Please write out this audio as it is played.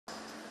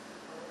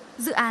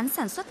Dự án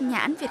sản xuất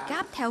nhãn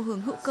Vietgap theo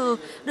hướng hữu cơ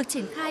được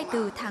triển khai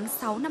từ tháng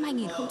 6 năm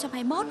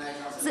 2021.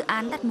 Dự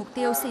án đặt mục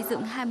tiêu xây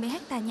dựng 20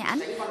 ha nhãn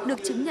được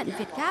chứng nhận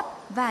Vietgap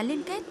và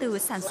liên kết từ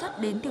sản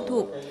xuất đến tiêu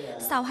thụ.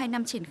 Sau 2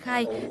 năm triển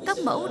khai, các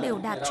mẫu đều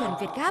đạt chuẩn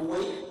Vietgap.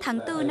 Tháng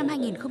 4 năm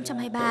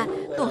 2023,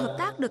 tổ hợp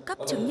tác được cấp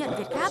chứng nhận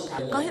Vietgap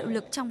có hiệu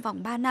lực trong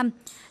vòng 3 năm.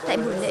 Tại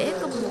buổi lễ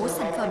công bố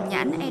sản phẩm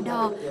nhãn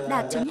Edor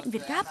đạt chứng nhận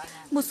Vietgap,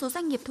 một số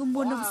doanh nghiệp thu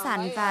mua nông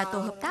sản và tổ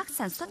hợp tác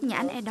sản xuất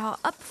nhãn Edor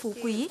ấp Phú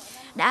Quý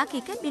đã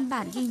ký kết biên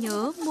bản ghi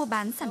nhớ mua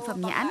bán sản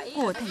phẩm nhãn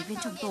của thành viên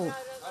trong tổ.